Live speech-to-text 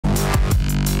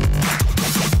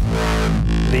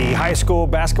The high school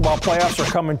basketball playoffs are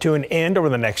coming to an end over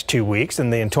the next 2 weeks,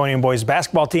 and the Antonian boys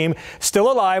basketball team still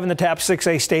alive in the TAP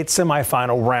 6A state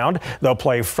semifinal round. They'll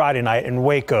play Friday night in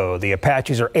Waco. The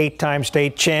Apaches are 8-time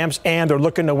state champs, and they're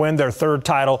looking to win their third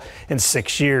title in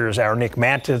 6 years. Our Nick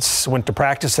Mantis went to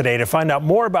practice today to find out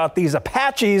more about these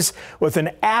Apaches with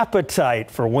an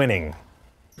appetite for winning.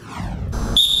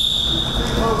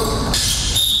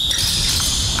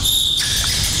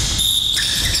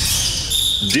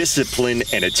 Discipline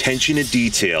and attention to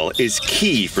detail is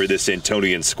key for this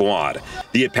Antonian squad.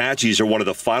 The Apaches are one of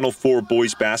the Final Four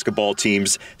boys basketball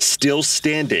teams still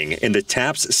standing in the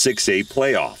TAP's 6A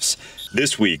playoffs.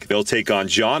 This week, they'll take on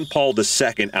John Paul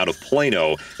II out of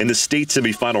Plano in the state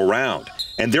semifinal round.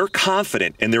 And they're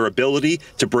confident in their ability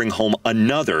to bring home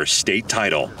another state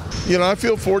title. You know, I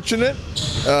feel fortunate,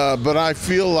 but I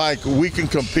feel like we can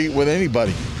compete with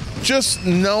anybody. Just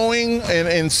knowing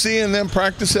and seeing them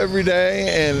practice every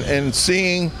day and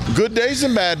seeing good days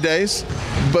and bad days,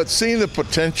 but seeing the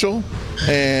potential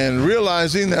and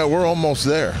realizing that we're almost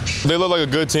there. They look like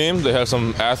a good team. They have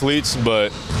some athletes,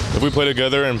 but if we play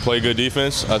together and play good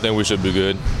defense, I think we should be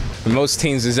good. Most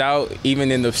teams is out,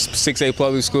 even in the 6A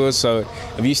public schools, so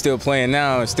if you're still playing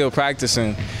now and still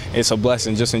practicing, it's a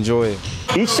blessing. Just enjoy it.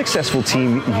 Each successful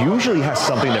team usually has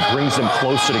something that brings them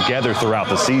closer together throughout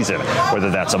the season, whether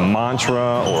that's a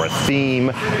mantra or a theme.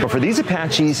 But for these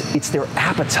Apaches, it's their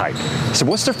appetite. So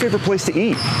what's their favorite place to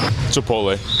eat?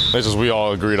 Chipotle. We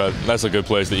all agree that that's a good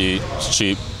place to eat. It's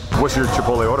cheap. What's your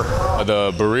Chipotle order?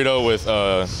 The burrito with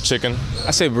chicken. I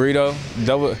say burrito,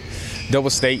 double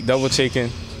steak, double chicken,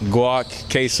 guac,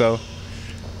 queso,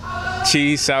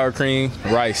 cheese, sour cream,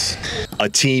 rice. A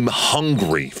team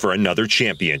hungry for another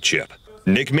championship.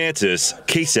 Nick Mantis,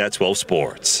 KSAT 12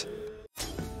 Sports.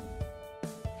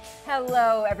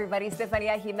 Hello, everybody.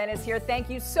 Stefania Jimenez here. Thank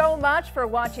you so much for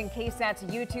watching KSAT's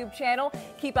YouTube channel.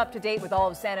 Keep up to date with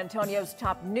all of San Antonio's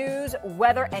top news,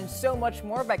 weather, and so much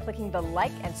more by clicking the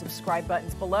like and subscribe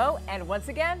buttons below. And once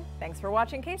again, thanks for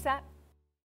watching KSAT.